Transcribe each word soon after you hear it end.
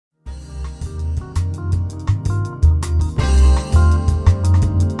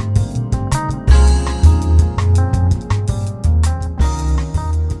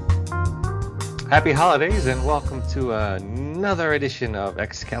Happy holidays and welcome to another edition of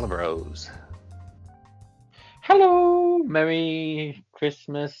Excalibros. Hello, Merry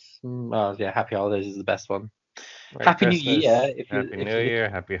Christmas. Yeah, Happy Holidays is the best one. Merry Happy New Year, Christmas, Happy New Year,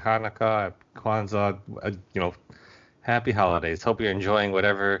 Happy Hanukkah, Happy Kwanzaa, Happy holidays. Hope you're enjoying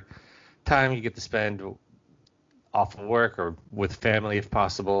whatever time you get to spend off of work or with family if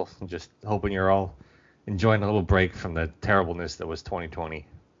possible. Just hoping you're all enjoying a little break from the terribleness that was 2020.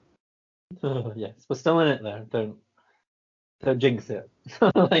 Oh, yes, we're still in it though. Don't jinx it.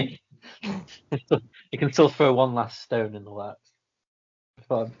 Like, you can still throw one last stone in the works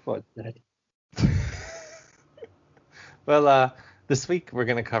before it's dead. Well, this week we're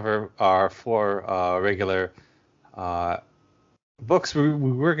going to cover our four regular books. We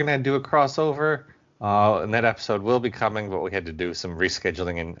were going to do a crossover, and that episode will be coming, but we had to do some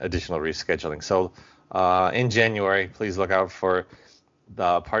rescheduling and additional rescheduling. So in January, please look out for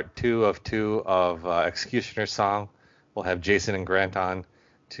the part two of Executioner's Song. We'll have Jason and Grant on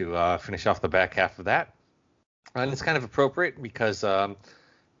to finish off the back half of that. And it's kind of appropriate because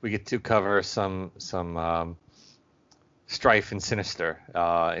we get to cover some strife and sinister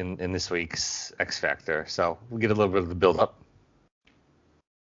in this week's X Factor. So we get a little bit of the build up.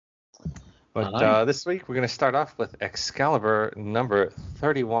 But this week we're going to start off with Excalibur number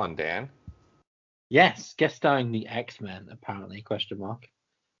 31, Dan. Yes, guest starring the X-Men, apparently, ?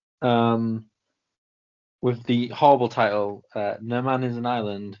 With the horrible title, No Man is an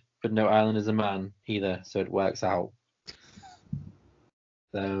Island, but no island is a man either, so it works out.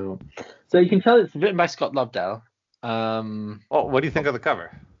 So you can tell it's written by Scott Lobdell. What do you think of the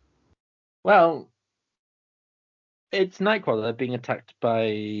cover? Well, it's Nightcrawler being attacked by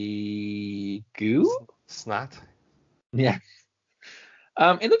goo? Snot? Yeah.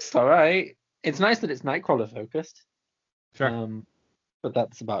 It looks alright. It's nice that it's Nightcrawler focused. Sure. But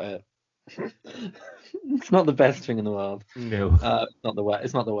that's about it. It's not the best thing in the world. No. It's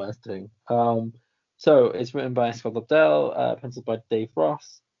not the worst thing. So it's written by Scott Lobdell, penciled by Dave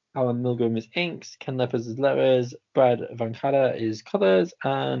Ross. Alan Milgrom is inks, Ken Lepers is letters, Brad Van Cadder is colors,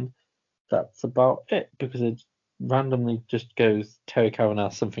 and that's about it because it randomly just goes Terry Cavanagh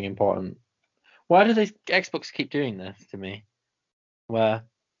something important. Why do these Xbox keep doing this to me? Where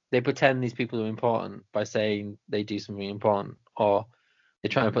they pretend these people are important by saying they do something important, or they're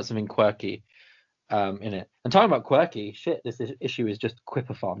trying to put something quirky in it. And talking about quirky, shit, this issue is just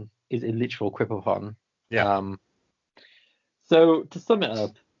Quipathon. Is a literal Quipathon. Yeah. So to sum it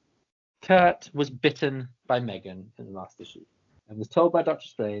up, Kurt was bitten by Megan in the last issue and was told by Doctor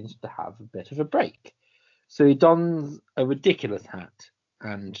Strange to have a bit of a break. So he dons a ridiculous hat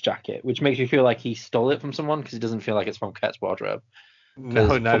and jacket, which makes you feel like he stole it from someone because it doesn't feel like it's from Kurt's wardrobe.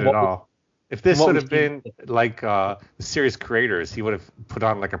 No, not at all. If this would have been like the series creators, he would have put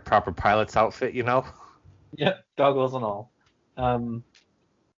on like a proper pilot's outfit, you know? Yep, goggles and all.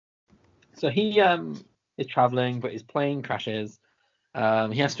 So he is traveling, but his plane crashes. He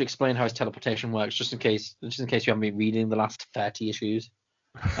has to explain how his teleportation works, just in case you haven't been reading the last 30 issues.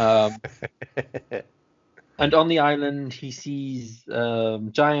 And on the island, he sees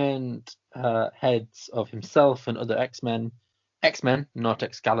giant heads of himself and other X-Men, not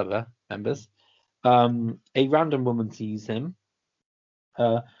Excalibur members. A random woman sees him.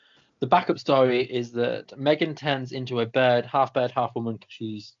 The backup story is that Megan turns into a bird, half woman, because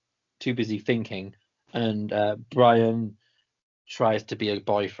she's too busy thinking, and Brian tries to be a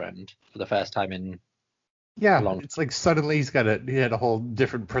boyfriend for the first time in a long time. It's like suddenly he had a whole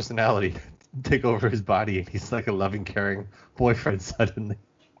different personality take over his body, and he's like a loving, caring boyfriend suddenly.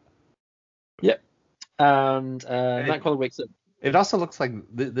 Yep. And Nightcrawler wakes up. It also looks like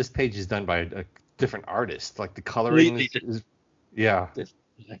this page is done by a different artist. Like the coloring is yeah.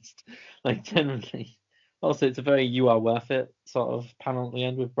 Like generally. Also, it's a very "you are worth it" sort of panel at the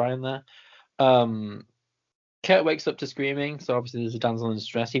end with Brian there. Kurt wakes up to screaming, so obviously there's a damsel in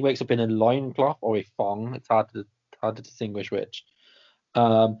distress. He wakes up in a loincloth or a thong. It's hard to distinguish which.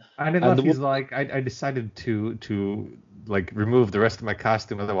 I don't know if he's like, I decided to like remove the rest of my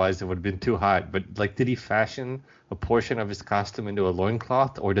costume, otherwise it would have been too hot. But like, did he fashion a portion of his costume into a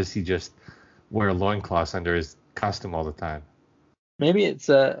loincloth, or does he just wear a loincloth under his costume all the time? Maybe it's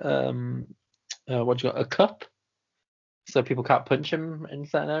a cup, so people can't punch him in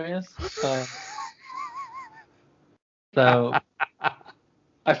certain areas. So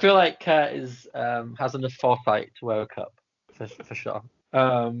I feel like Kurt has enough foresight to wear a cup for sure.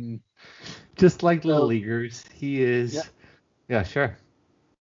 Just like little leaguers, he is. Yeah, sure.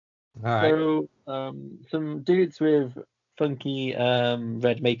 All right. So some dudes with funky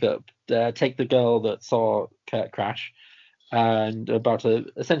red makeup take the girl that saw Kurt crash and about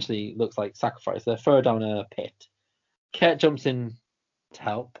to essentially looks like sacrifice. They throw her down a pit. Kurt jumps in to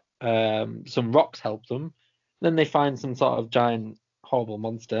help. Some rocks help them. Then they find some sort of giant, horrible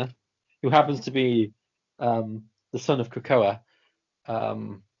monster who happens to be the son of Krakoa.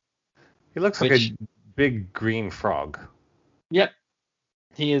 He looks like a big green frog. Yep,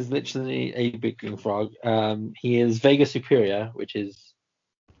 he is literally a big green frog. He is Vega Superior, which is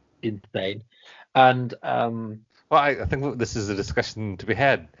insane. And well, I think this is a discussion to be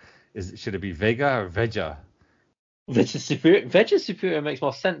had. Should it be Vega or Veja? Vega Superior makes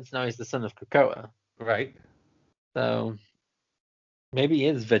more sense now. He's the son of Krakoa. Right. So maybe he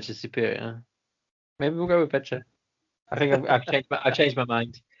is Vega Superior. Maybe we'll go with Vega. I think I've changed my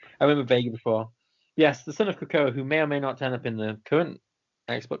mind. I remember Vega before. Yes, the son of Krakoa, who may or may not turn up in the current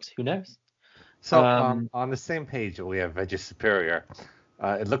Xbox. Who knows? So on the same page, we have Vega Superior.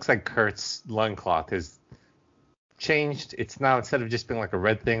 It looks like Kurt's loincloth is changed. It's now, instead of just being like a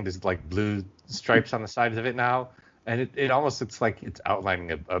red thing, there's like blue stripes on the sides of it now. And it almost looks like it's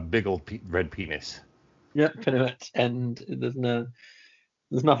outlining a big old red penis. Yeah, pretty much. And there's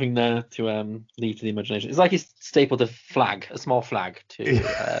nothing there to leave to the imagination. It's like he's stapled a small flag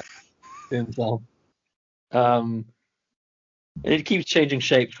to himself. It keeps changing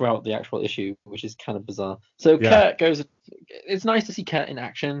shape throughout the actual issue, which is kind of bizarre. So Kurt goes. It's nice to see Kurt in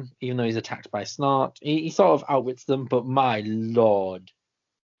action, even though he's attacked by Snart. He sort of outwits them, but my lord,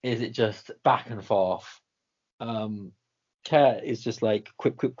 is it just back and forth. Kurt is just like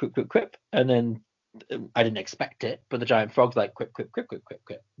quip, and then I didn't expect it, but the giant frog's like quip,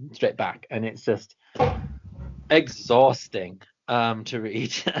 straight back, and it's just exhausting to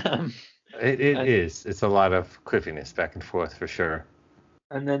read. It is. It's a lot of quippiness back and forth for sure.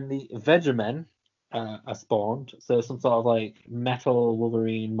 And then the Vegamen are spawned. So some sort of like metal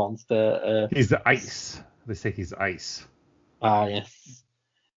Wolverine monster. He's the ice. They say he's ice. Ah, yes.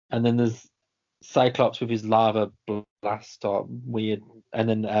 And then there's Cyclops with his lava blast or weird. And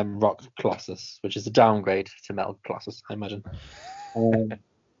then Rock Colossus, which is a downgrade to Metal Colossus, I imagine.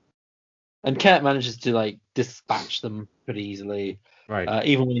 And Kurt manages to like dispatch them pretty easily. Right.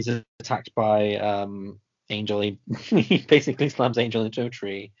 Even when he's attacked by Angel, he basically slams Angel into a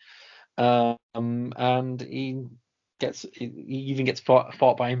tree. And he even gets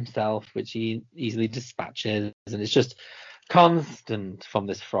fought by himself, which he easily dispatches. And it's just constant from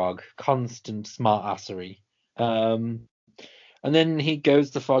this frog, constant smart assery. And then he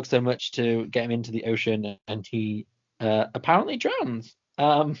goes the frog so much to get him into the ocean, and he apparently drowns.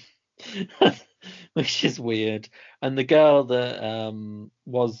 Which is weird. And the girl that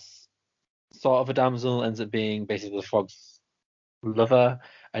was sort of a damsel ends up being basically the frog's lover,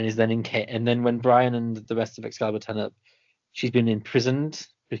 and is then and then when Brian and the rest of Excalibur turn up, she's been imprisoned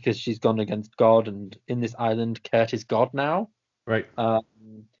because she's gone against God, and in this island, Kurt is God now. Right.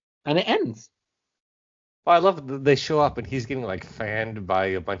 And it ends. Well, I love that they show up and he's getting like fanned by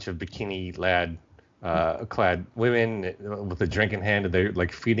a bunch of bikini clad women with a drink in hand, and they're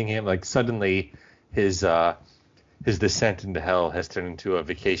like feeding him. Like suddenly his descent into hell has turned into a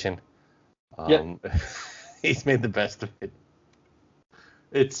vacation. He's made the best of it.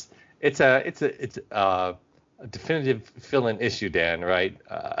 It's a definitive fill-in issue, Dan, right?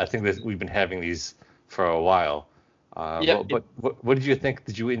 I think that we've been having these for a while. But what did you think?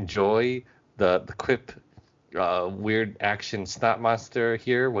 Did you enjoy the quip weird action snot monster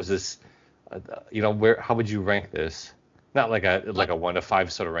here? Was this how would you rank this? Not like a 1 to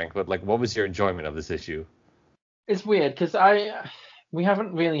 5 sort of rank, but like what was your enjoyment of this issue? It's weird because we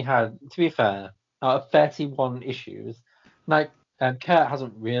haven't really had, to be fair, 31 issues. Like Kurt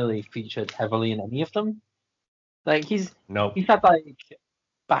hasn't really featured heavily in any of them. Like he's had like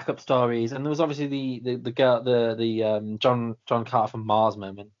backup stories, and there was obviously the girl, the John Carter from Mars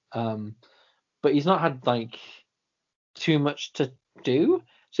moment. But he's not had like too much to do.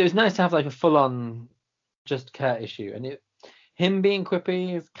 So it was nice to have like a full-on just Kurt issue, and him being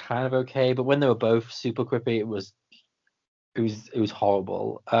quippy is kind of okay, but when they were both super quippy, it was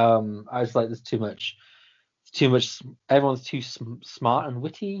horrible. I was like, there's too much. Everyone's too smart and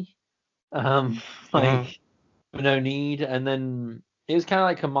witty, for no need. And then it was kind of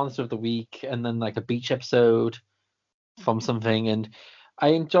like a monster of the week, and then like a beach episode from something, and I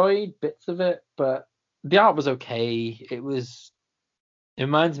enjoyed bits of it, but the art was okay. It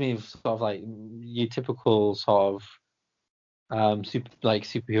reminds me of sort of like your typical sort of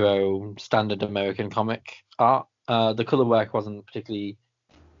superhero standard American comic art. The color work wasn't particularly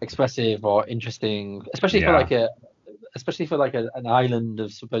expressive or interesting, especially for like an island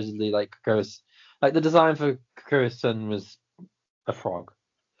of supposedly like Krakoa's. Like the design for Krakoa's son was a frog,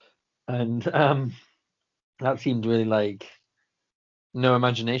 and that seemed really like no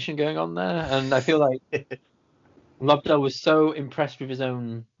imagination going on there. And I feel like Lobdell was so impressed with his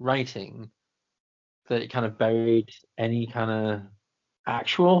own writing that it kind of buried any kind of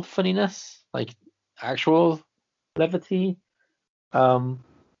actual funniness, like actual levity. But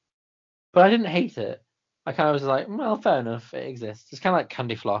I didn't hate it. I kind of was like, well, fair enough, it exists. It's kind of like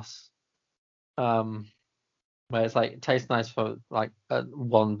Candy Floss, where it's like it tastes nice for like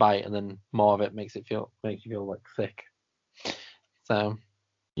one bite, and then more of it makes you feel like thick. So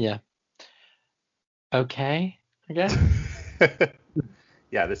yeah, okay, I guess.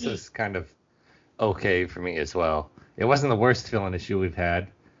 Yeah, this is kind of okay for me as well. It wasn't the worst villain issue we've had.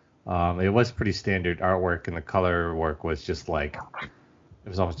 It was pretty standard artwork, and the color work was just like it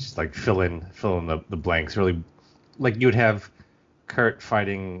was almost just like fill in the blanks. Really, like you would have Kurt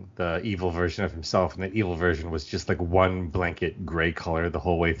fighting the evil version of himself, and the evil version was just like one blanket gray color the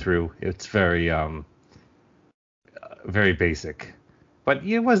whole way through. It's very basic. But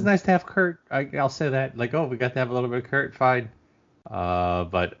it was nice to have Kurt. I'll say that. Like, oh, we got to have a little bit of Kurt. Fine.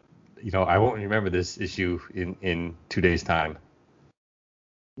 But I won't remember this issue in 2 days' time.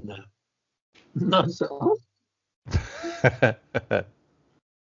 No, not so.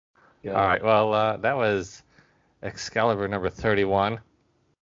 All right. Well, that was Excalibur number 31.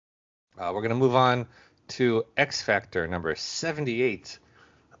 We're going to move on to X Factor number 78.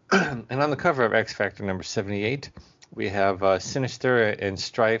 And on the cover of X Factor number 78, we have Sinister and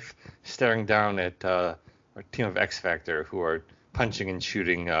Strife staring down at our team of X Factor, who are punching and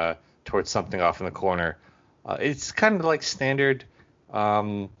shooting towards something off in the corner. It's kind of like standard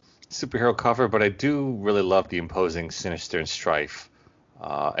superhero cover, but I do really love the imposing Sinister and Strife,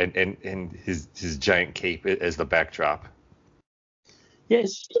 and his giant cape as the backdrop. Yeah,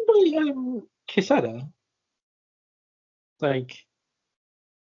 it's by Quesada. Like,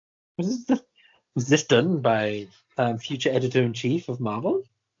 was this done by future editor-in-chief of Marvel?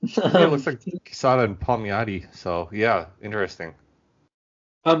 Yeah, it looks like Quesada and Palmiotti, so yeah, interesting.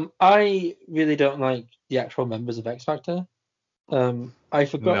 I really don't like the actual members of X Factor. I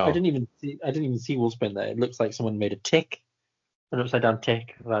forgot. No. I didn't even see Wolfsbane there. It looks like someone made a tick, an upside down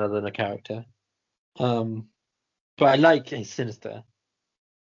tick, rather than a character. But I like his Sinister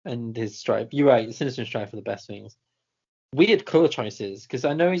and his Stripe. You're right. Sinister and Stripe are the best things. Weird color choices, because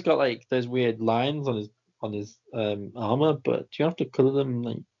I know he's got like those weird lines on his armor, but do you have to color them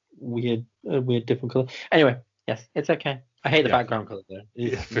like weird different color? Anyway, yes, it's okay. I hate the background color though.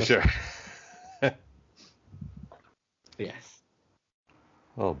 Yeah, for sure. Yes.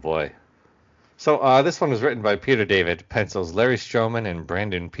 Oh boy. So this one was written by Peter David, pencils Larry Stroman and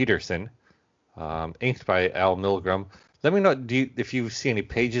Brandon Peterson, inked by Al Milgrom. Let me know if you see any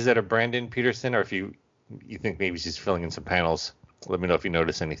pages that are Brandon Peterson, or if you think maybe he's just filling in some panels. Let me know if you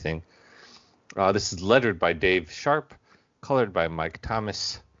notice anything. This is lettered by Dave Sharp, colored by Mike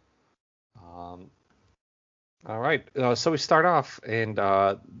Thomas. All right, so we start off, and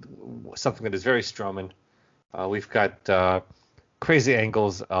something that is very Stroman. We've got crazy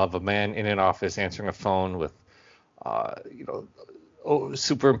angles of a man in an office answering a phone with,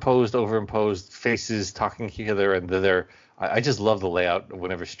 superimposed, overimposed faces talking here and there. I just love the layout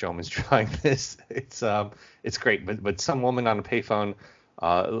whenever Stroman's drawing this. It's great. But some woman on a payphone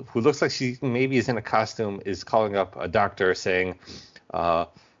who looks like she maybe is in a costume is calling up a doctor saying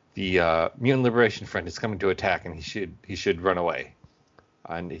the Mutant Liberation Front is coming to attack and he should run away.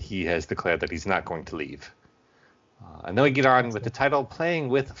 And he has declared that he's not going to leave. And then we get on with the title, Playing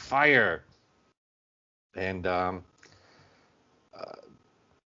with Fire. And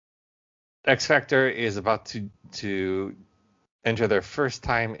X Factor is about to enter their first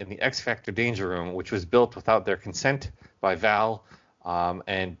time in the X Factor Danger Room, which was built without their consent by Val.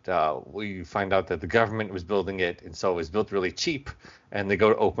 And we find out that the government was building it, and so it was built really cheap. And they go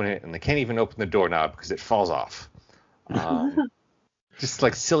to open it, and they can't even open the doorknob because it falls off. Just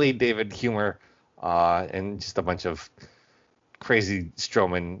like silly David humor, and just a bunch of crazy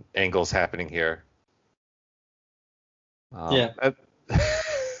Stroman angles happening here.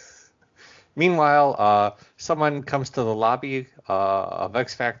 Meanwhile, someone comes to the lobby of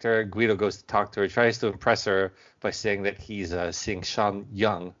X Factor. Guido goes to talk to her, tries to impress her by saying that he's seeing Sean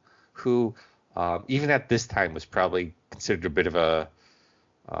Young, who even at this time was probably considered a bit of a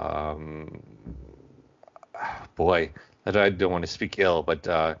boy. I don't want to speak ill,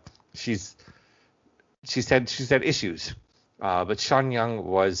 but she's had issues. But Sean Young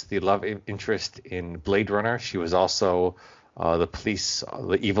was the love interest in Blade Runner. She was also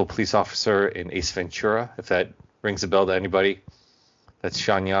the evil police officer in Ace Ventura, if that rings a bell to anybody. That's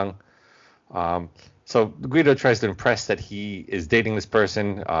Sean Young. So Guido tries to impress that he is dating this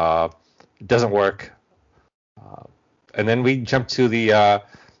person. It doesn't work. And then we jump to the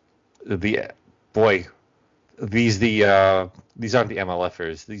boy. These aren't the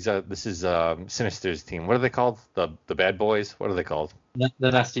MLFers. This is Sinister's team. What are they called? The bad boys. What are they called?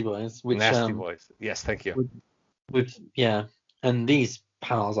 The Nasty Boys, which Nasty Boys. Yes, thank you. yeah, and these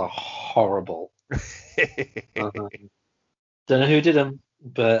panels are horrible. Don't know who did them,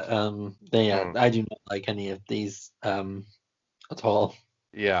 but I do not like any of these at all.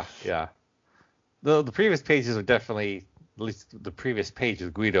 Yeah. The previous pages are definitely, at least the previous page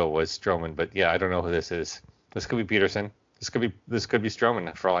with Guido was Strowman, but yeah, I don't know who this is. This could be Peterson. This could be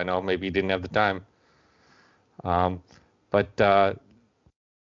Strowman, for all I know. Maybe he didn't have the time. But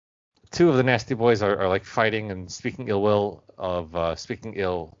two of the Nasty Boys are like fighting and speaking ill of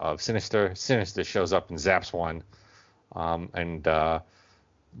Sinister. Sinister shows up and zaps one. And then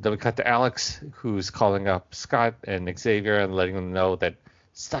we cut to Alex, who's calling up Scott and Xavier and letting them know that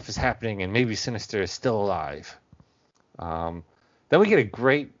stuff is happening and maybe Sinister is still alive. Then we get a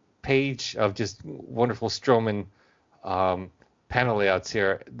great page of just wonderful Strowman panel layouts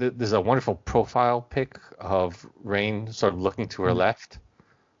here. There's a wonderful profile pic of Rain sort of looking to her left.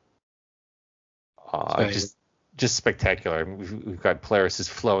 Just spectacular. We've got Polaris'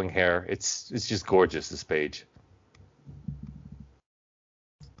 flowing hair. It's just gorgeous, this page.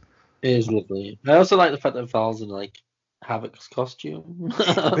 It is lovely. I also like the fact that Val's in like Havoc's costume.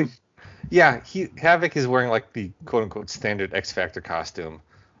 Yeah, Havoc is wearing like the quote unquote standard X Factor costume,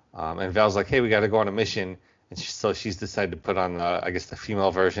 and Val's like, "Hey, we got to go on a mission," and so she's decided to put on, I guess, the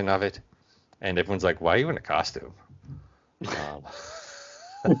female version of it, and everyone's like, "Why are you in a costume?"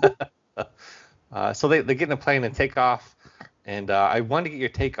 So they get in a plane and take off, and I wanted to get your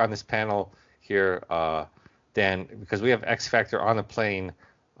take on this panel here, Dan, because we have X Factor on the plane,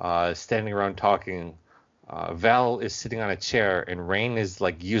 standing around talking. Val is sitting on a chair, and Rain is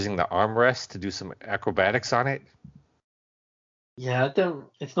like using the armrest to do some acrobatics on it. Yeah,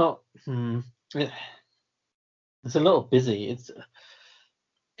 it's not. It's a little busy.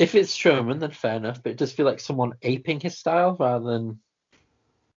 If it's Strowman, then fair enough. But it does feel like someone aping his style rather than.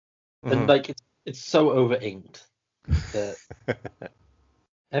 And like it's so over inked that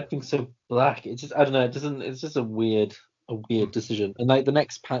everything's so black. It just, I don't know. It doesn't. It's just a weird decision. And like the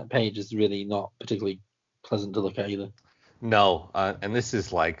next page is really not particularly pleasant to look at either. No, and this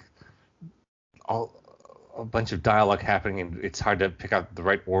is like a bunch of dialogue happening, and it's hard to pick out the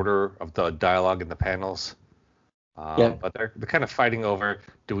right order of the dialogue in the panels. But they're kind of fighting over,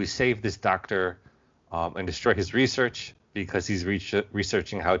 do we save this doctor and destroy his research because he's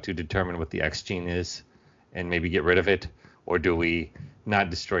researching how to determine what the X gene is and maybe get rid of it, or do we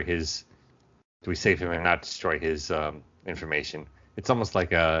save him and not destroy his information? It's almost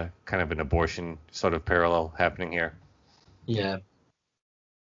like a kind of an abortion sort of parallel happening here. Yeah.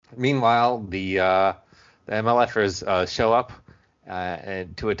 Meanwhile, the MLFers show up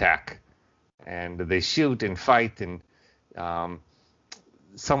to attack, and they shoot and fight, and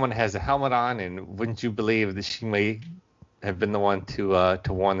someone has a helmet on, and wouldn't you believe that she may have been the one to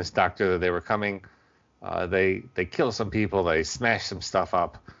warn this doctor that they were coming. They kill some people, they smash some stuff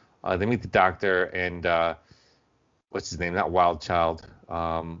up. They meet the doctor, and what's his name? Not Wild Child.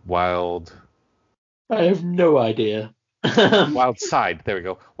 Wild. I have no idea. Wild Side. There we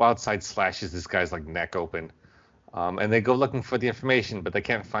go. Wild Side slashes this guy's like neck open. And they go looking for the information, but they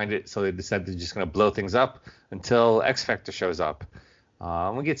can't find it, so they decide they're just going to blow things up until X Factor shows up.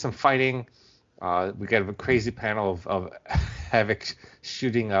 We get some fighting. We get a crazy panel of Havoc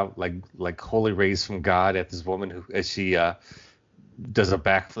shooting out like holy rays from God at this woman who, as she does a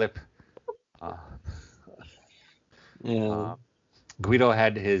backflip. Guido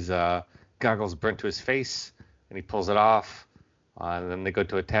had his goggles burnt to his face, and he pulls it off. And then they go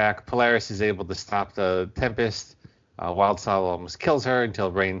to attack. Polaris is able to stop the Tempest. Wild Child almost kills her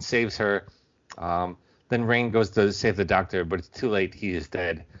until Rain saves her. Then Rain goes to save the doctor, but it's too late. He is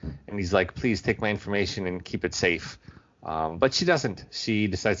dead. And he's like, please take my information and keep it safe. But she doesn't. She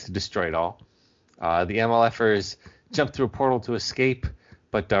decides to destroy it all. The MLFers jump through a portal to escape,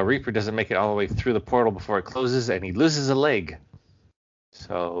 but Reaper doesn't make it all the way through the portal before it closes, and he loses a leg.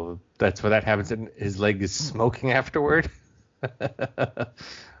 So that's where that happens, and his leg is smoking afterward.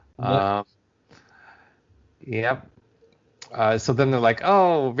 Yep. So then they're like,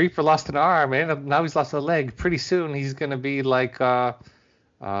 oh, Reaper lost an arm, and now he's lost a leg. Pretty soon he's going to be like a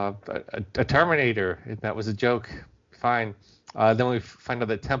Terminator. That was a joke. Fine. Then we find out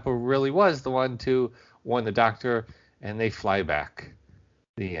that Tempo really was the one to warn the doctor, and they fly back.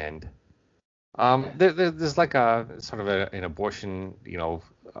 The end. There's like a sort of an abortion,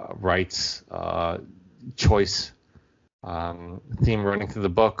 rights choice theme running through the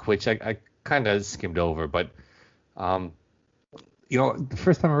book, which I kind of skimmed over, but Um, the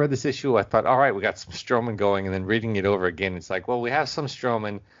first time I read this issue, I thought, all right, we got some Strowman going, and then reading it over again, it's like, well, we have some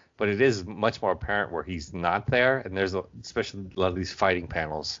Strowman, but it is much more apparent where he's not there, and there's especially a lot of these fighting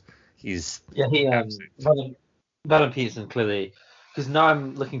panels. He's Yeah, he absent. Adam Peterson clearly, because now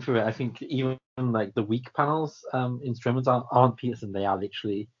I'm looking through it. I think even like the weak panels in Strowman's aren't Peterson. They are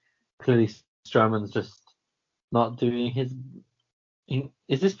literally clearly Strowman's just not doing his.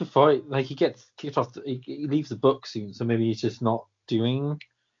 Is this before like he gets kicked off? He leaves the book soon, so maybe he's just not doing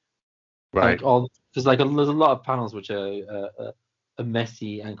Right. like all. There's like there's a lot of panels which are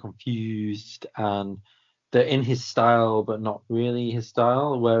messy and confused, and they're in his style but not really his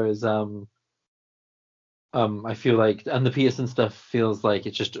style. Whereas I feel like, and the Peterson stuff feels like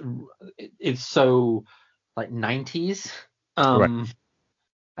it's so like 90s, Right.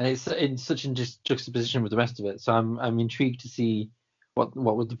 and it's in such a just juxtaposition with the rest of it. So I'm intrigued to see what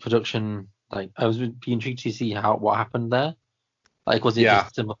was the production like. I was be intrigued to see what happened there. Like, was it Yeah.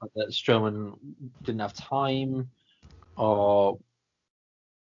 just simple fact that Strowman didn't have time, or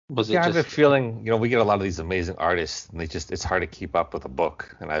was it Yeah, I have a just feeling, we get a lot of these amazing artists, and it's hard to keep up with a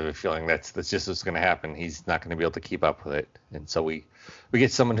book, and I have a feeling that's just what's going to happen. He's not going to be able to keep up with it, and so we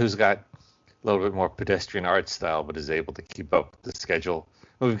get someone who's got a little bit more pedestrian art style, but is able to keep up with the schedule.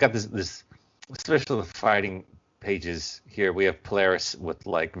 And we've got this, especially the fighting pages here. We have Polaris with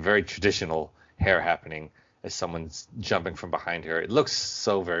like very traditional hair happening as someone's jumping from behind her. It looks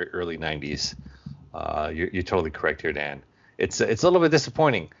so very early 90s. You're totally correct here, Dan. It's a little bit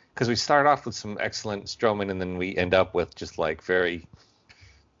disappointing because we start off with some excellent Strowman, and then we end up with just like very,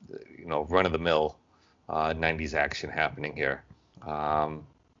 run of the mill 90s action happening here.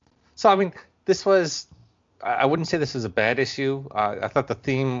 So I mean, this was I wouldn't say this was a bad issue. I thought the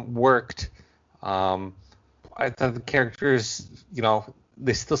theme worked. I thought the characters,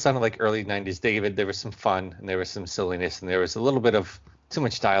 they still sounded like early 90s David. There was some fun, and there was some silliness, and there was a little bit of too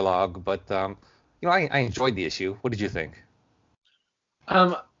much dialogue, but I enjoyed the issue. What did you think?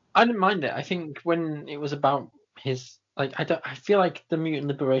 I didn't mind it. I think when it was about his like I feel like the Mutant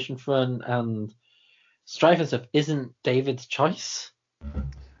Liberation Front and Strife and stuff isn't David's choice.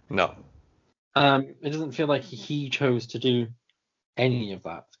 No. It doesn't feel like he chose to do any of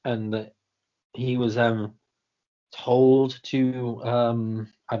that, and that he was told to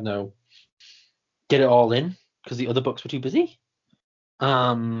I don't know, get it all in because the other books were too busy.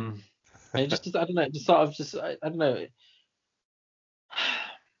 And it just I don't know, just sort of just I don't know,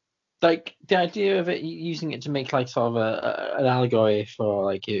 like the idea of it using it to make like sort of an allegory for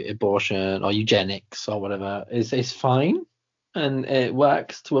like abortion or eugenics or whatever is fine, and it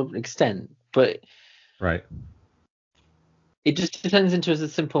works to an extent, but Right. it just turns into as a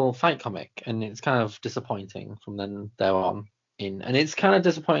simple fight comic, and it's kind of disappointing from then there on in. And it's kind of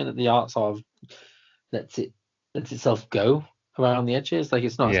disappointing that the art sort of lets itself go around the edges. Like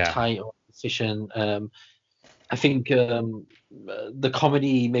it's not as Yeah. tight or efficient. I think the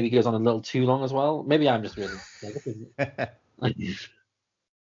comedy maybe goes on a little too long as well. Maybe I'm just really negative. Like,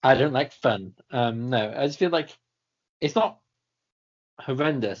 I don't like fun. No, I just feel like it's not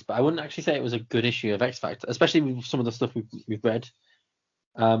horrendous, but I wouldn't actually say it was a good issue of X Factor, especially with some of the stuff we've read.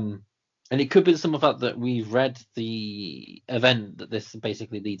 And it could be some of that we've read the event that this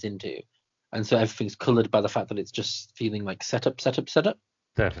basically leads into, and so everything's coloured by the fact that it's just feeling like setup.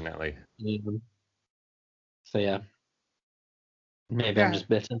 Definitely. So yeah, maybe I'm Yeah. just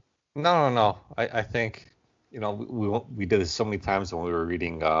bitter. No. I think we did this so many times when we were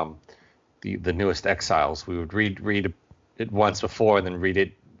reading the newest Exiles. We would read it once before and then read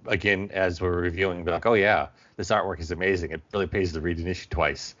it again as we're reviewing. Be like, oh yeah, this artwork is amazing. It really pays to read an issue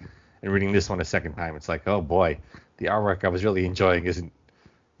twice. And reading this one a second time, it's like, oh boy, the artwork I was really enjoying isn't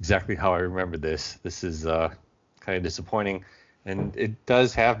exactly how I remembered this. This is kind of disappointing, and it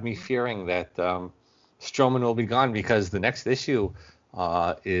does have me fearing that Strowman will be gone because the next issue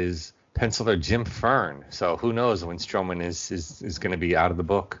is penciler Jim Fern. So who knows when Strowman is going to be out of the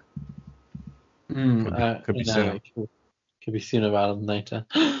book? Could be sooner. Could be sooner rather than later.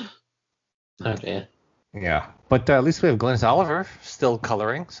 Oh dear. Yeah, but at least we have Glenn Oliver still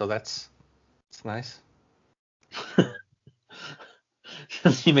coloring, so that's nice.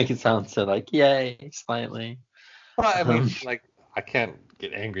 You make it sound so like yay, slightly. Well, I mean, like I can't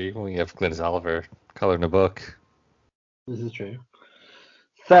get angry when we have Glenn Oliver coloring a book. This is true.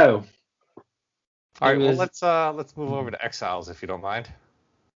 So All right, well let's move over to Exiles if you don't mind.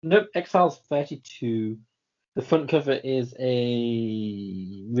 Nope, Exiles 32. The front cover is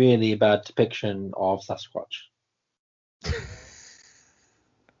a really bad depiction of Sasquatch.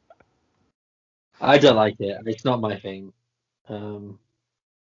 I don't like it. It's not my thing.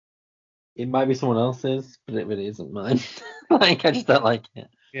 It might be someone else's, but it really isn't mine. Like, I just don't like it.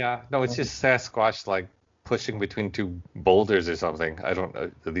 Yeah, no, it's just Sasquatch like pushing between two boulders or something. I don't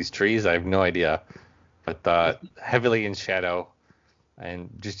know. These trees, I have no idea. But heavily in shadow and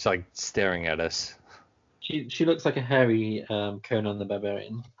just like staring at us. She looks like a hairy Conan the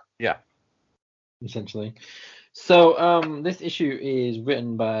Barbarian, Yeah. essentially. So this issue is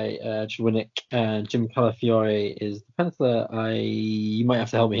written by Chwinick and Jim Calafiore is the penciler. You might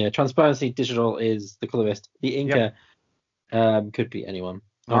have to help me here. Transparency Digital is the colorist. The inker could be anyone.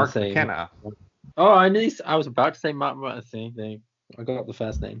 Mark McKenna. Oh, I was about to say Mark McKenna. I got the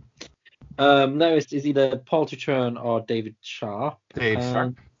first name. Next is either Paul Tuchon or David Sharp. Dave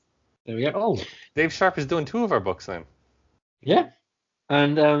Sharp. There we go. Oh, Dave Sharp is doing 2 of our books then. yeah.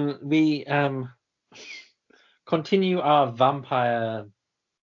 And we continue our vampire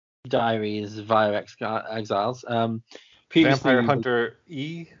diaries via Exiles. Previously, Vampire Hunter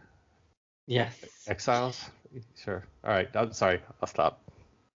E. Yes. Exiles. Sure. All right. I'm sorry. I'll stop.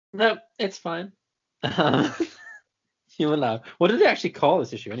 No, it's fine. You allow. What did they actually call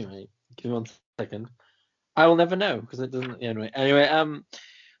this issue anyway? Give me 1 second. I will never know because it doesn't. Anyway.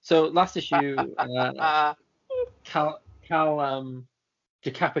 So last issue, Cal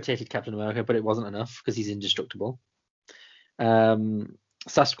decapitated Captain America, but it wasn't enough because he's indestructible.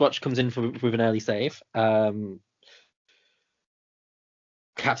 Sasquatch comes in with an early save. Captain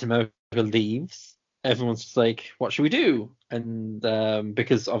America leaves. Everyone's just like, what should we do? And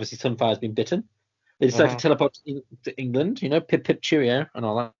because obviously Sunfire's been bitten, they decide to teleport to England, pip pip cheerio and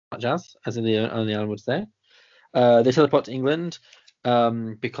all that jazz, as in the island would say. They teleport to England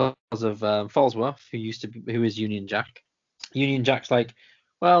because of Falsworth, who is Union Jack. Union Jack's like,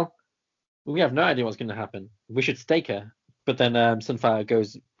 well, we have no idea what's going to happen. We should stake her. But then Sunfire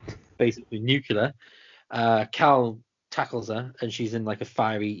goes basically nuclear. Cal tackles her, and she's in like a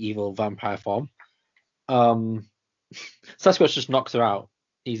fiery, evil vampire form. Sasquatch just knocks her out,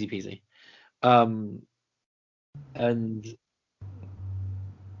 easy peasy. And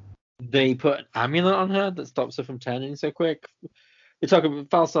they put an amulet on her that stops her from turning so quick. They talk about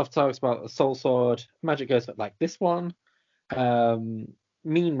Falstaff talks about a soul sword. Magic goes like this one.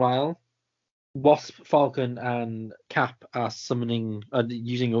 Meanwhile, Wasp, Falcon, and Cap are doing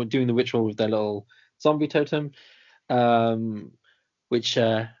the ritual with their little zombie totem, which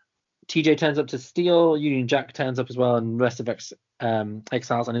TJ turns up to steal. Union Jack turns up as well, and the rest of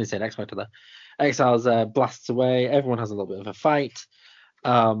Exiles. I nearly said X-Factor there. Exiles blasts away. Everyone has a little bit of a fight.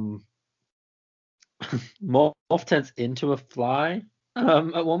 Morph turns into a fly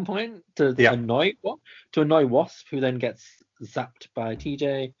at one point to annoy Wasp, who then gets zapped by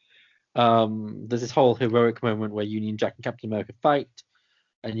TJ. There's this whole heroic moment where Union Jack and Captain America fight,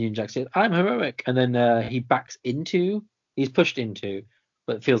 and Union Jack says, "I'm heroic," and then he's pushed into,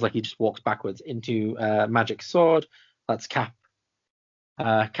 but it feels like he just walks backwards into Magic Sword. That's Cap.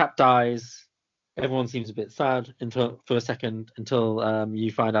 Cap dies. Everyone seems a bit sad for a second until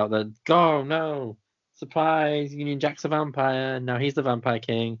you find out that, oh no, surprise, Union Jack's a vampire, and now he's the Vampire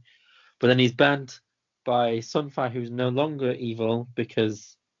King. But then he's burnt by Sunfire, who's no longer evil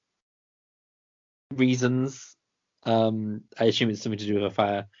because reasons. I assume it's something to do with a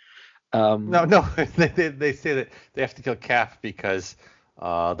fire. No, they say that they have to kill Cap because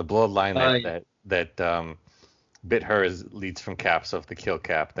the bloodline that bit her leads from Cap. So if they kill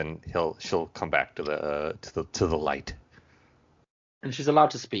Cap, then she'll come back to the light. And she's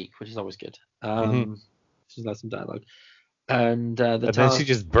allowed to speak, which is always good. She's allowed some dialogue. And then she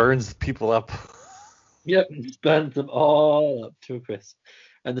just burns people up. Yep, burns them all up to a crisp.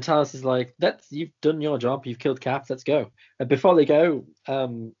 And the Talos is like, you've done your job, you've killed Cap, let's go. And before they go, I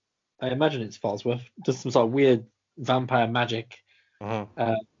imagine it's Falsworth, does some sort of weird vampire magic,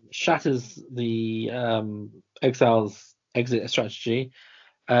 shatters the Exiles' exit strategy,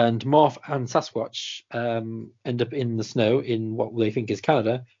 and Morph and Sasquatch end up in the snow in what they think is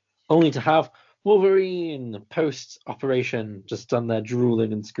Canada, only to have Wolverine post-operation just stand there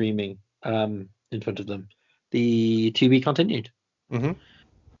drooling and screaming in front of them. The to be continued.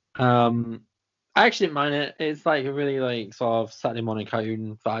 I actually didn't mind it. It's like a really like sort of Saturday morning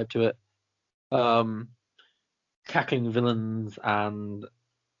cartoon vibe to it. Cackling villains and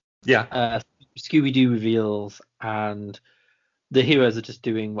Scooby-Doo reveals, and the heroes are just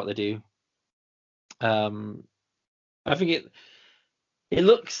doing what they do. I think it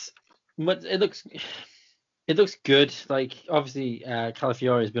looks good. Like obviously,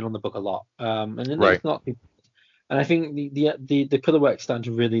 Calafiore has been on the book a lot, and it's not. And I think the color work's starting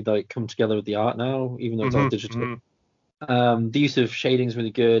to really like come together with the art now, even though it's all digital. The use of shading is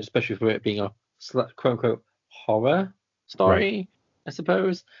really good, especially for it being a quote unquote horror story, I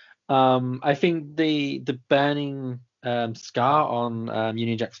suppose. I think the burning scar on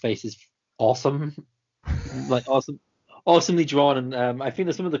Union Jack's face is awesome, like awesomely drawn, and I think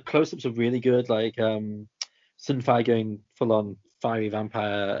that some of the close-ups are really good, like Sunfire going full on fiery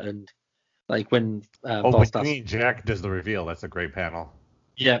vampire, and like when When Volstas. Union Jack does the reveal, that's a great panel.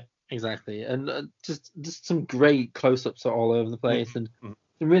 Yeah, exactly, and just some great close-ups are all over the place, and Mhm.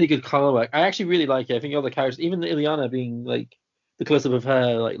 some really good color work. I actually really like it. I think all the characters, even Ileana being like the close-up of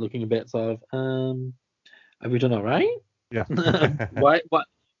her, like looking a bit sort of, have we done all right? Yeah. Why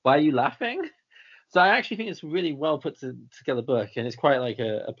are you laughing? So I actually think it's a really well put together book, and it's quite like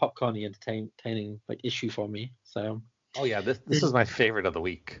a popcorny, entertaining like issue for me. So Oh yeah, this is my favorite of the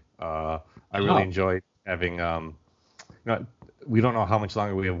week. I really Oh. enjoyed having we don't know how much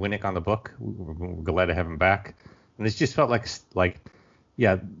longer we have Winnick on the book. We're glad to have him back, and this just felt like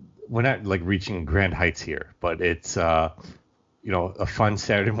yeah, we're not like reaching grand heights here, but it's a fun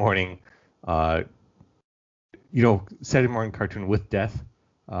Saturday morning Saturday morning cartoon with death.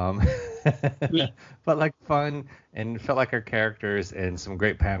 Yeah. But like fun, and felt like our characters and some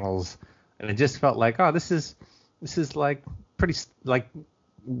great panels, and it just felt like, oh, this is like pretty like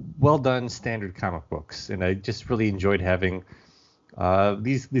well done standard comic books, and I just really enjoyed having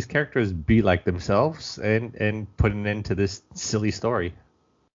these characters be like themselves and put an end to this silly story.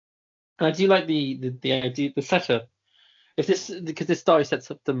 And I do like the idea, the setup. Because this story sets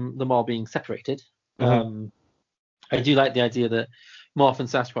up them all being separated. I do like the idea that Morph and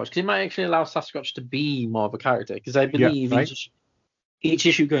Sasquatch, because it might actually allow Sasquatch to be more of a character. Because I believe right. each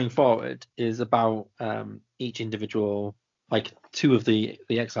issue going forward is about each individual, like two of the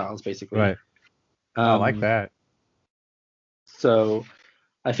exiles, basically. Right. I like that. So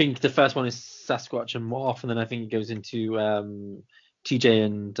I think the first one is Sasquatch and Morph, and then I think it goes into TJ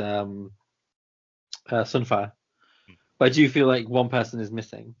and Sunfire. But I do feel like one person is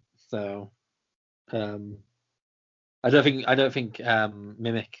missing. So I don't think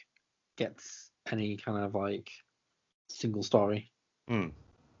Mimic gets any kind of like single story.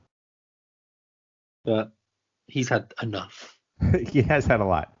 But he's had enough. He has had a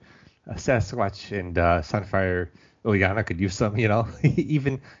lot. Sasquatch and Sunfire Ileana could use some,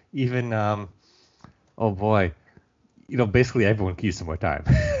 even oh boy, basically everyone could use some more time.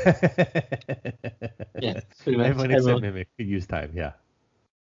 Yeah, pretty much. Everyone except Mimic could use time, yeah.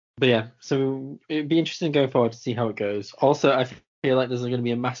 But yeah, so it'd be interesting going forward to see how it goes. Also, I feel like there's going to be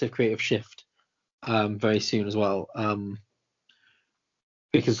a massive creative shift very soon as well,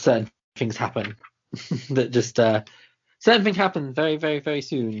 because certain things happen that just certain things happen very, very, very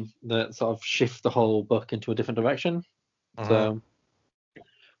soon that sort of shift the whole book into a different direction. So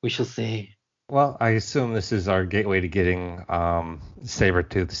we shall see. Well, I assume this is our gateway to getting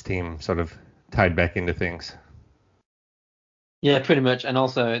Sabretooth's team sort of tied back into things. Yeah, pretty much. And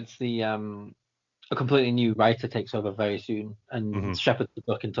also, it's the a completely new writer takes over very soon and shepherds the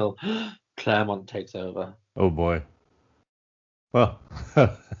book until Claremont takes over. Oh boy. Well,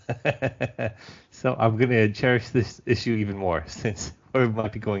 so I'm gonna cherish this issue even more since we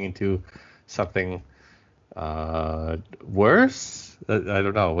might be going into something worse. I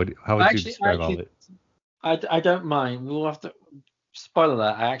don't know. How would you describe all of it? I don't mind. We'll have to spoiler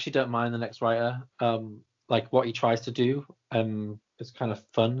that. I actually don't mind the next writer. Like what he tries to do. It's kind of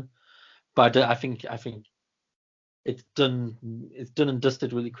fun, but I think it's done and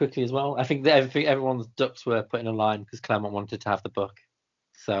dusted really quickly as well. I think that everyone's ducks were put in a line because Claremont wanted to have the book.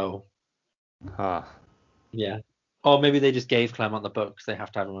 So. Yeah. Or maybe they just gave Claremont the book because they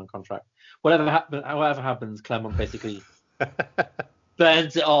have to have him on contract. Whatever happens, Claremont basically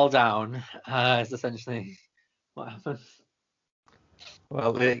burns it all down. Is essentially what happens.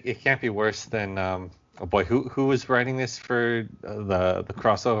 Well, it can't be worse than oh boy, who was writing this for the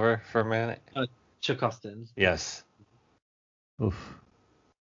crossover for a minute? Chuck Austin. Yes. Oof.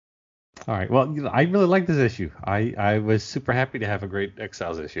 All right. Well, I really like this issue. I was super happy to have a great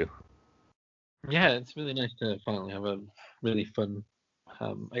Exiles issue. Yeah, it's really nice to finally have a really fun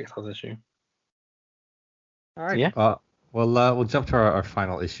Exiles issue. All right. Yeah. We'll jump to our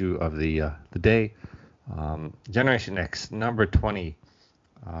final issue of the day. Generation X, number 20.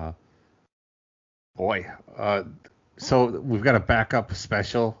 So we've got a backup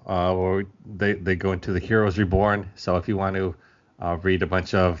special where they go into the Heroes Reborn. So if you want to read a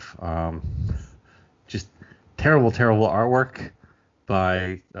bunch of just terrible artwork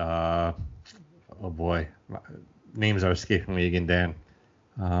by oh boy, names are escaping me again, Dan.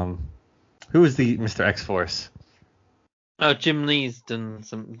 Who is the Mr. X-Force? Oh, Jim Lee's done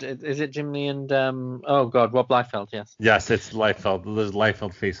some. Is it Jim Lee and oh god, Rob Liefeld? Yes. Yes, it's Liefeld. There's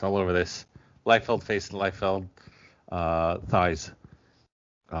Liefeld face all over this. Liefeld face and Liefeld thighs.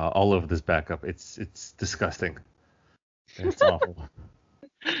 all over this backup. It's disgusting. It's awful.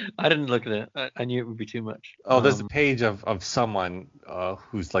 I didn't look at it. I knew it would be too much. Oh, there's a page of someone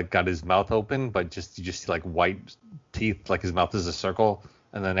who's like got his mouth open, but you just see like white teeth, like his mouth is a circle,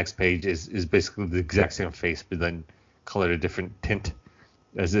 and the next page is basically the exact same face, but then colored a different tint,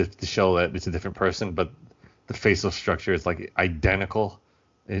 as if to show that it's a different person, but the facial structure is like identical.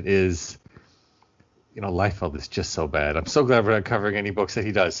 It is, Liefeld is just so bad. I'm so glad we're not covering any books that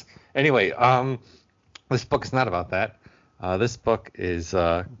he does. Anyway, this book is not about that. This book is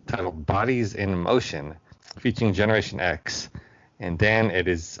titled Bodies in Motion, featuring Generation X. And Dan, it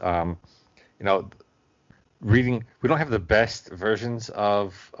is, reading. We don't have the best versions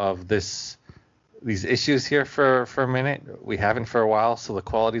of these issues here for a minute. We haven't for a while, so the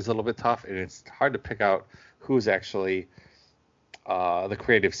quality's a little bit tough, and it's hard to pick out who's actually the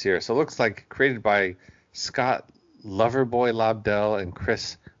creatives here. So it looks like created by Scott Loverboy Lobdell and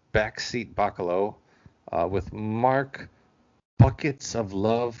Chris Backseat Bacalo, with Mark Buckets of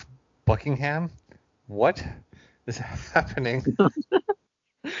Love Buckingham. What is happening?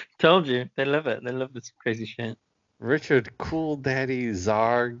 Told you, they love it. They love this crazy shit. Richard Cool Daddy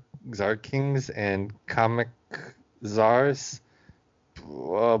Zarkings and Comic Czars.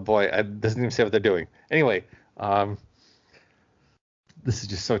 Oh boy, it doesn't even say what they're doing. Anyway, this is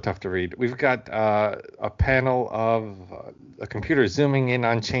just so tough to read. We've got a panel of a computer zooming in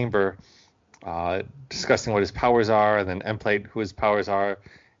on Chamber, discussing what his powers are, and then Emplate, who his powers are,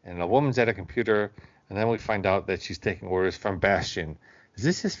 and a woman's at a computer, and then we find out that she's taking orders from Bastion. Is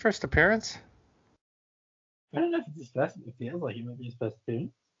this his first appearance? I don't know if it's his first. It feels like it might be his first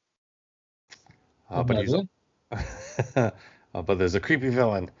appearance. But there's a creepy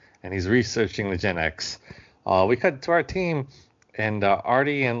villain, and he's researching the Gen X. We cut to our team, and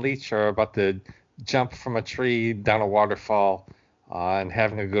Artie and Leech are about to jump from a tree down a waterfall and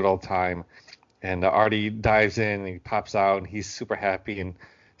having a good old time. And Artie dives in, and he pops out, and he's super happy. And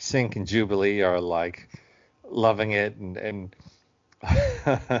Sink and Jubilee are like loving it, and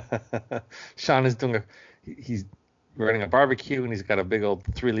Sean is he's running a barbecue, and he's got a big old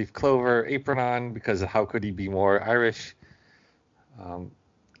 3-leaf clover apron on, because how could he be more Irish?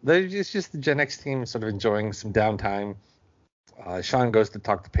 It's just the Gen X team sort of enjoying some downtime. Sean goes to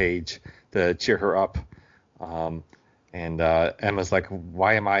talk to Paige to cheer her up, and Emma's like,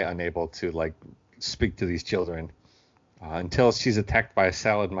 why am I unable to like speak to these children? Until she's attacked by a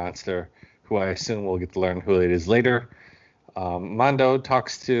salad monster, who I assume we'll get to learn who it is later. Mondo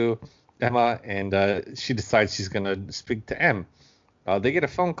talks to Emma, and she decides she's going to speak to M. They get a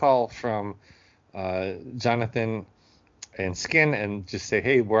phone call from Jonathan and Skin, and just say,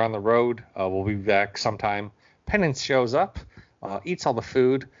 hey, we're on the road. We'll be back sometime. Penance shows up, eats all the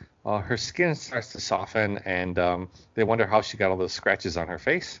food. Her skin starts to soften, and they wonder how she got all those scratches on her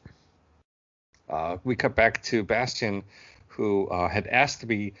face. We cut back to Bastion, who had asked to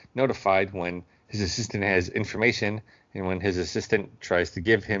be notified when his assistant has information, and when his assistant tries to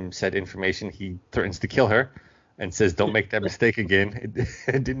give him said information, he threatens to kill her and says, don't make that mistake again.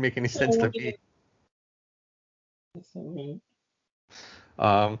 It didn't make any sense to me.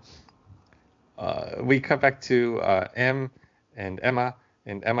 We cut back to M and Emma,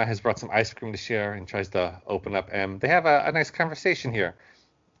 and Emma has brought some ice cream to share and tries to open up M. They have a nice conversation here,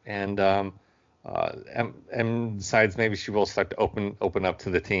 and M decides maybe she will start to open up to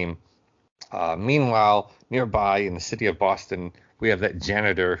the team. Meanwhile, nearby in the city of Boston, we have that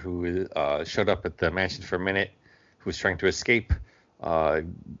janitor who showed up at the mansion for a minute, who was trying to escape,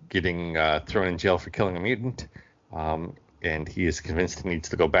 getting thrown in jail for killing a mutant. And he is convinced he needs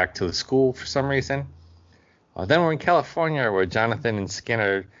to go back to the school for some reason. Then we're in California, where Jonathan and Skin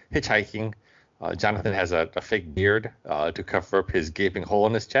are hitchhiking. Jonathan has a fake beard to cover up his gaping hole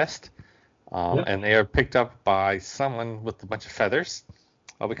in his chest. And they are picked up by someone with a bunch of feathers.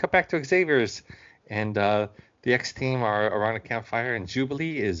 We cut back to Xavier's, and the X team are around a campfire, and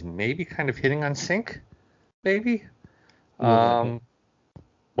Jubilee is maybe kind of hitting on Sync, maybe.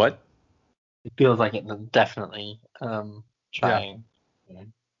 What? It feels like it's definitely trying. Yeah.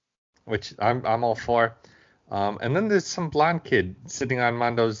 Which I'm all for. And then there's some blonde kid sitting on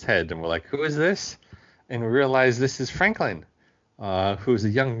Mondo's head, and we're like, who is this? And we realize this is Franklin, who's a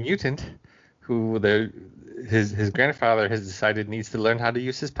young mutant who his grandfather has decided needs to learn how to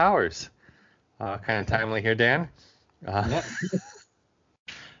use his powers. Kind of timely here, Dan.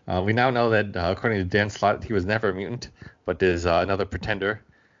 We now know that according to Dan Slott, he was never a mutant, but is another pretender.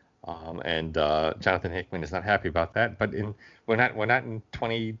 And Jonathan Hickman is not happy about that. But we're not in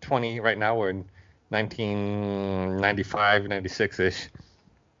 2020 right now. We're in 1995, 96-ish.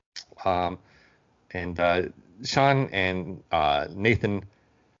 And Sean and Nathan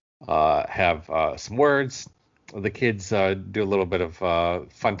have some words. The kids do a little bit of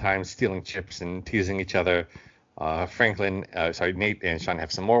fun time stealing chips and teasing each other. Nate and Sean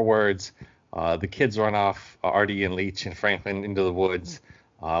have some more words. The kids run off, Artie and Leech and Franklin, into the woods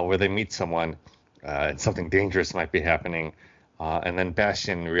where they meet someone. And something dangerous might be happening. And then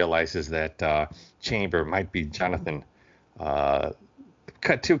Bastian realizes that Chamber might be Jonathan.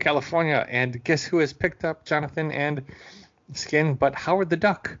 Cut to California, and guess who has picked up Jonathan and Skin but Howard the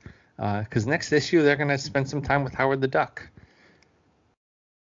Duck? Because next issue they're going to spend some time with Howard the Duck.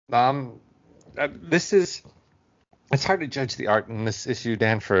 It's hard to judge the art in this issue,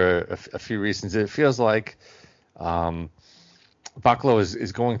 Dan, for a few reasons. It feels like Bachalo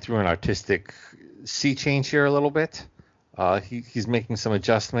is going through an artistic sea change here a little bit. He's making some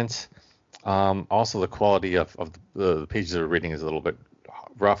adjustments. Also, the quality of the pages we're reading is a little bit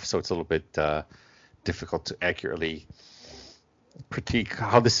rough, so it's a little bit difficult to accurately critique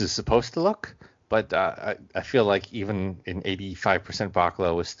how this is supposed to look. But I feel like even in 85%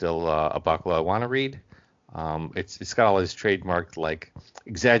 Bachalo is still a Bachalo I want to read. It's got all his trademarked like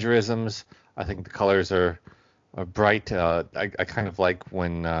exaggerisms. I think the colors are bright. I kind of like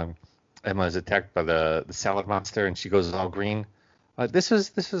when Emma is attacked by the salad monster and she goes all green. This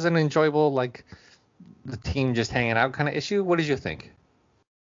was an enjoyable, like, the team just hanging out kind of issue. What did you think?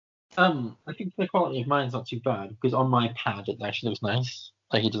 I think the quality of mine's not too bad because on my pad it actually looks nice.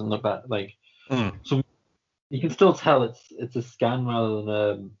 Like it doesn't look that like. So you can still tell it's a scan rather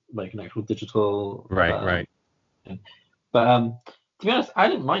than like an actual digital. Right. But to be honest, I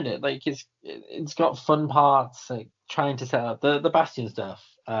didn't mind it. Like it's got fun parts, like trying to set up the Bastion stuff,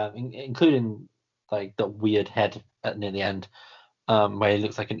 including like the weird head near the end, where he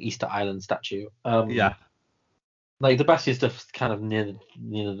looks like an Easter Island statue. Yeah. Like the Bastion stuff's kind of neither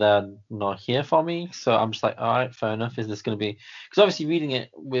there nor here for me. So I'm just like, all right, fair enough. Is this going to be? Because obviously reading it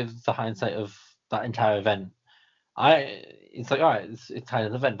with the hindsight of that entire event, it's like, all right, it's kind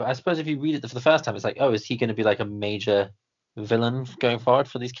of an event. But I suppose if you read it for the first time, it's like, oh, is he going to be like a major villain going forward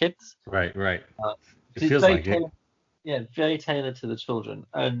for these kids? Right. It feels like it. Yeah, very tailored to the children.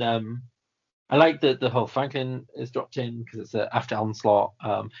 And I like that the whole Franklin is dropped in because it's after Onslaught.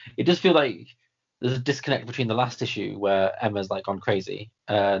 It does feel like there's a disconnect between the last issue where Emma's like gone crazy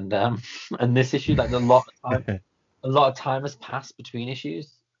and this issue, like a lot of time has passed between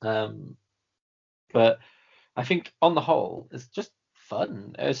issues. But I think on the whole, it's just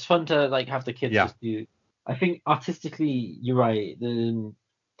fun. It's fun to like have the kids just do. I think artistically, you're right. The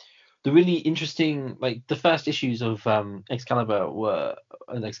really interesting, like the first issues of Excalibur were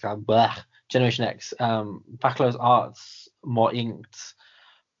Generation X. Bachalo's art's more inked,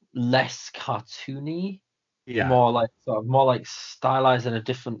 less cartoony, more like stylized in a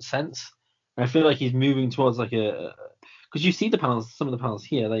different sense. And I feel like he's moving towards like because you see the panels, some of the panels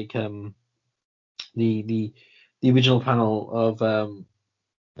here, like the original panel of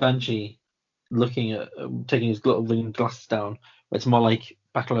Banshee looking at taking his little glasses down. Where it's more like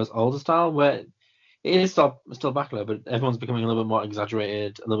Bachalo's older style, where it is still Bachalo, but everyone's becoming a little bit more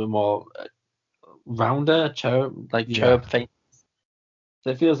exaggerated, a little bit more rounder, cherub face. So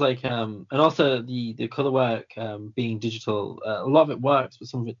it feels like, and also the color work being digital, a lot of it works, but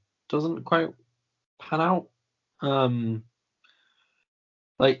some of it doesn't quite pan out. I'm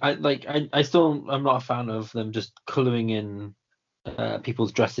not a fan of them just coloring in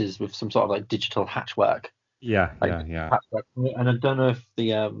people's dresses with some sort of like digital hatchwork. Yeah. Hatchwork. And I don't know if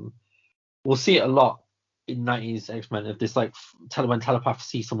we'll see it a lot in 90s X-Men if this like when telepaths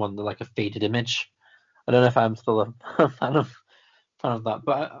see someone, they're like a faded image. I don't know if I'm still a fan of that,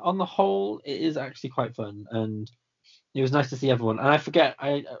 but on the whole it is actually quite fun and it was nice to see everyone. And I forget,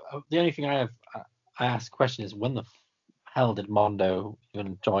 the only thing I ask question is when the hell did Mondo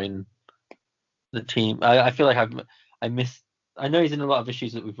even join the team? I feel like I missed. I know he's in a lot of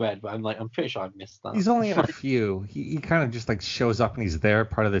issues that we've read, but I'm pretty sure I've missed that. He's only in a few. He kind of just like shows up and he's there,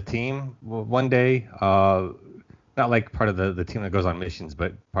 part of the team one day. Not like part of the team that goes on missions,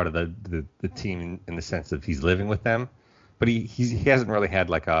 but part of the team in the sense that he's living with them. But he hasn't really had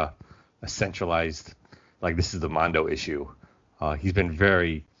like a centralized, like this is the Mondo issue. He's been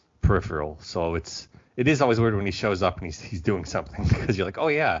very peripheral, so it is always weird when he shows up and he's doing something because you're like, oh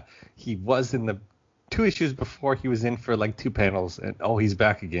yeah, he was in the 2 issues before, he was in for like 2 panels, and oh, he's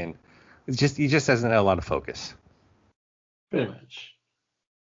back again. He just hasn't had a lot of focus. Pretty much.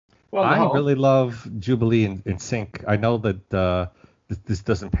 Well, I really love Jubilee and Sync. I know that this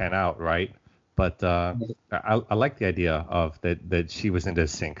doesn't pan out, right? But I like the idea of that she was into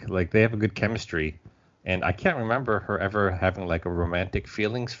Sync. Like they have a good chemistry, and I can't remember her ever having like a romantic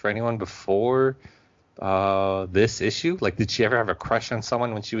feelings for anyone before this issue? Like, did she ever have a crush on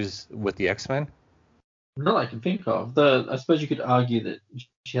someone when she was with the X-Men? Not that I can think of. I suppose you could argue that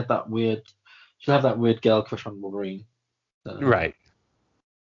she had that weird, she'll have that weird girl crush on Wolverine. So. Right.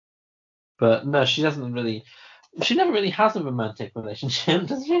 But no, she doesn't really. She never really has a romantic relationship,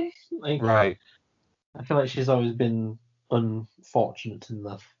 does she? Like, Right. I feel like she's always been unfortunate in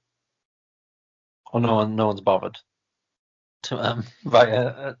love, or no one's bothered to write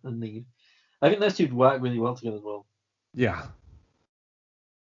a lead. I think those two work really well together as well. Yeah.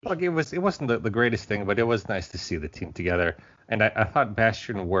 Like, it wasn't the greatest thing, but it was nice to see the team together. And I thought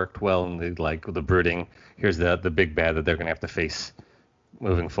Bastion worked well in the brooding. Here's the big bad that they're gonna have to face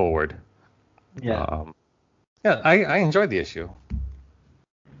moving forward. Yeah. Yeah, I enjoyed the issue.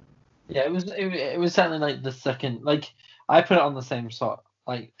 Yeah, it was certainly like the second. Like, I put it on the same sort.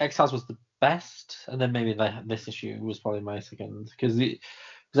 Like, Exiles was the best, and then maybe this issue was probably my second, because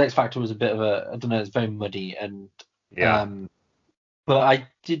X Factor was a bit of a, I don't know, it's very muddy, and Yeah. but I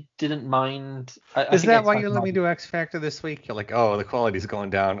didn't mind. Is that why you let me do X Factor this week? You're like, oh, the quality's going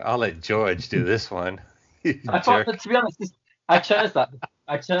down. I'll let George do this one. I thought that, to be honest, I chose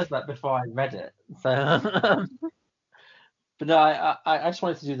that before I read it. So, but no, I just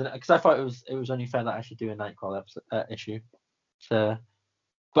wanted to do that because I thought it was only fair that I should do a Nightcrawler issue. So,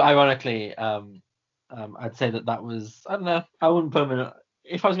 but ironically, I'd say that was, I don't know. I wouldn't put them in.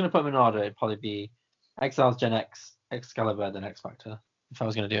 If I was going to put them in order, it'd probably be Exiles, Gen X, Excalibur, then X Factor. If I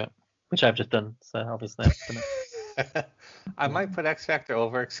was going to do it, which I've just done. So obviously, I've done it. I might put X Factor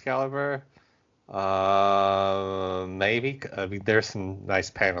over Excalibur. Maybe. I mean, there's some nice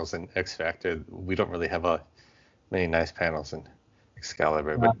panels in X Factor. We don't really have many nice panels in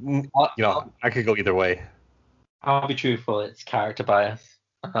Excalibur, but I could go either way. I'll be truthful. It's character bias.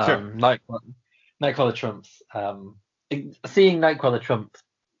 Sure. Nightcrawler trumps. Seeing Nightcrawler trump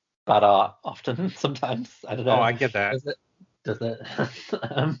bad art often. Sometimes I don't know. Oh, I get that. Does it?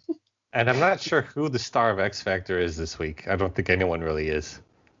 And I'm not sure who the star of X Factor is this week. I don't think anyone really is.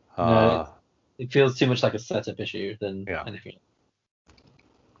 No, it feels too much like a setup issue than anything.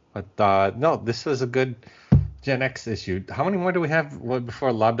 But no, this was a good Gen X issue. How many more do we have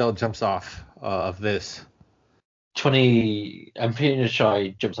before Lobdell jumps off of this? 20. I'm pretty sure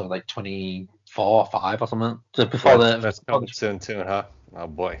he jumps off like 24 or 5 or something. So before that's coming soon too, huh? Oh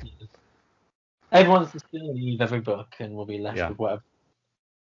boy. Everyone's just going to leave every book and we'll be left with whatever.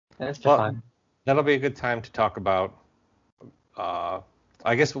 That's fine. That'll be a good time to talk about.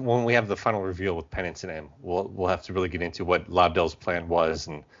 I guess when we have the final reveal with Penance and M, we'll have to really get into what Lobdell's plan was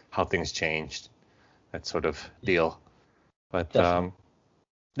and how things changed, that sort of deal. But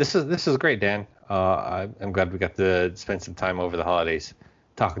this is great, Dan. I'm glad we got to spend some time over the holidays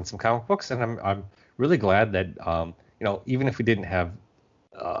talking some comic books, and I'm really glad that even if we didn't have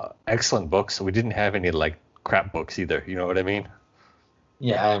excellent books, we didn't have any like crap books either. You know what I mean?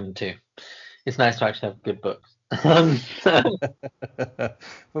 Yeah, I am too. It's nice to actually have good books. But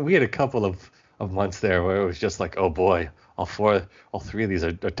we had a couple of months there where it was just like, oh boy, all three of these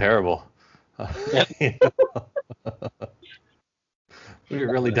are terrible. We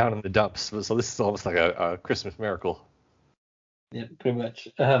were really down in the dumps, so this is almost like a Christmas miracle. Yeah, pretty much.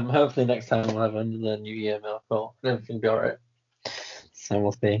 Hopefully next time we'll have another New Year miracle. Everything will be alright. So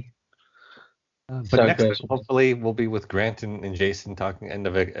we'll see. But next time, hopefully, we'll be with Grant and Jason talking end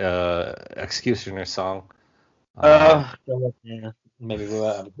of Executioner song. Yeah, maybe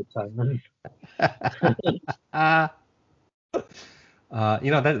we'll have a good time then.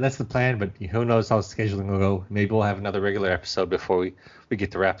 That's the plan, but who knows how scheduling will go. Maybe we'll have another regular episode before we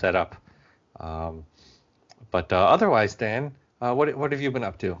get to wrap that up. But otherwise, Dan, what have you been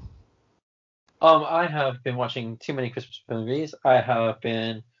up to? I have been watching too many Christmas movies. I have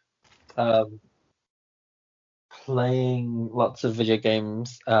been playing lots of video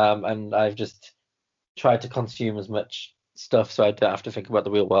games, and I've just tried to consume as much stuff so I don't have to think about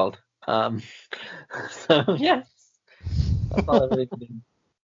the real world. So yes, that's all I've really been.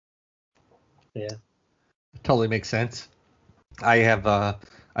 Yeah, totally makes sense. I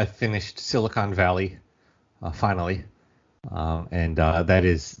finished Silicon Valley finally, and that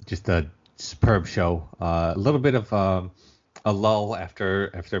is just a superb show. A little bit of a lull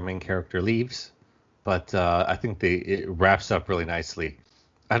after main character leaves, but I think it wraps up really nicely.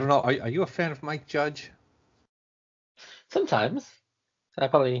 I don't know. Are you a fan of Mike Judge? Sometimes. I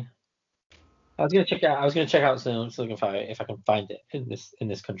was gonna check out Silicon Valley if I can find it in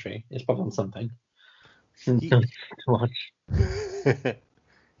this country. It's probably on something. To watch.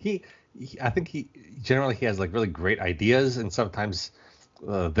 I think he generally has like really great ideas, and sometimes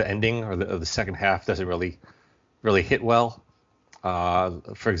the ending or the second half doesn't really hit well.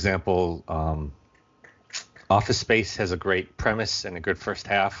 For example, Office Space has a great premise and a good first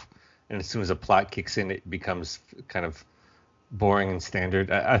half, and as soon as a plot kicks in, it becomes kind of boring and standard.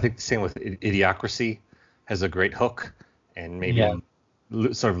 I think the same with Idiocracy has a great hook, and maybe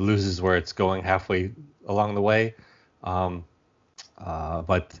sort of loses where it's going halfway along the way. But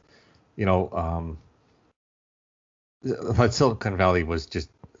Silicon Valley was just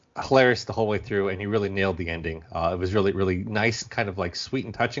hilarious the whole way through, and he really nailed the ending. It was really, really nice, kind of like sweet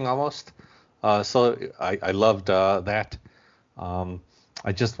and touching almost. So I loved that.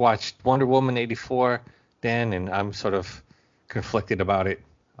 I just watched Wonder Woman 84, Dan, and I'm sort of conflicted about it.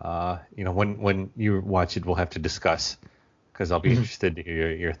 When you watch it, we'll have to discuss, because I'll be interested to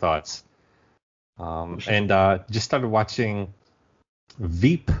hear your thoughts. And just started watching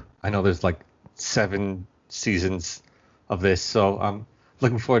Veep. I know there's like 7 seasons of this, so I'm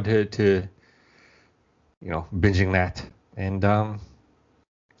looking forward to binging that, and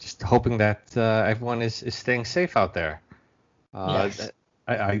just hoping that everyone is staying safe out there. Yes.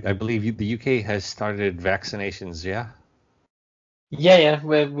 I believe the UK has started vaccinations. Yeah. Yeah,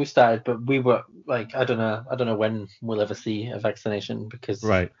 we started, but we were like, I don't know when we'll ever see a vaccination, because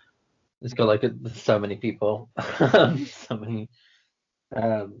Right. it's got like so many people, so many.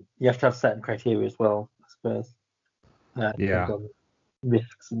 You have to have certain criteria as well, I suppose. Yeah.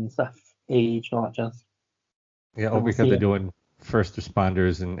 Risks and stuff, age, and all that jazz. Yeah, We'll because see they're it. doing first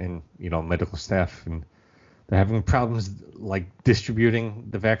responders and medical staff, and they're having problems like distributing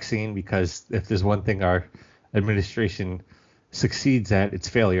the vaccine, because if there's one thing our administration succeeds at, it's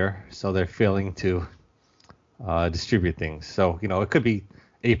failure. So they're failing to distribute things. So it could be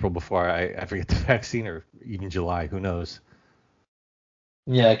April before I ever get the vaccine, or even July. Who knows?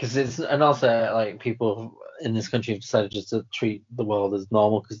 Yeah, because and also like people in this country have decided just to treat the world as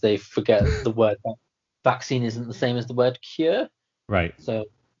normal, because they forget the word vaccine isn't the same as the word cure. Right. So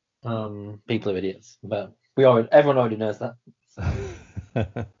people are idiots, but everyone already knows that. So.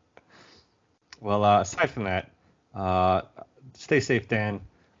 Well, aside from that, stay safe, Dan.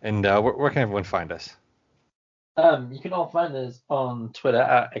 And where can everyone find us? You can all find us on Twitter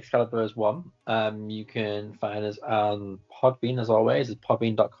at Excaliburs1. You can find us on Podbean, as always, at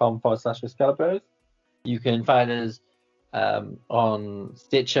podbean.com/Excaliburs. You can find us on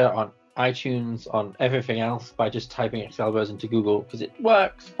Stitcher, on iTunes, on everything else by just typing Excaliburs into Google, because it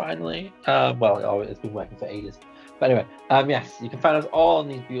works finally. It's been working for ages. But anyway, yes, you can find us all on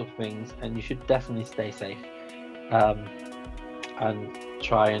these beautiful things, and you should definitely stay safe. And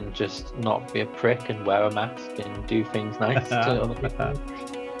try and just not be a prick and wear a mask and do things nice to other people.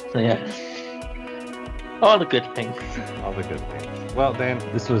 So yeah, all the good things. All the good things. Well, Dan,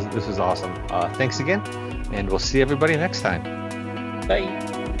 this was awesome. Thanks again, and we'll see everybody next time.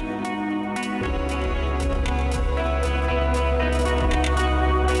 Bye.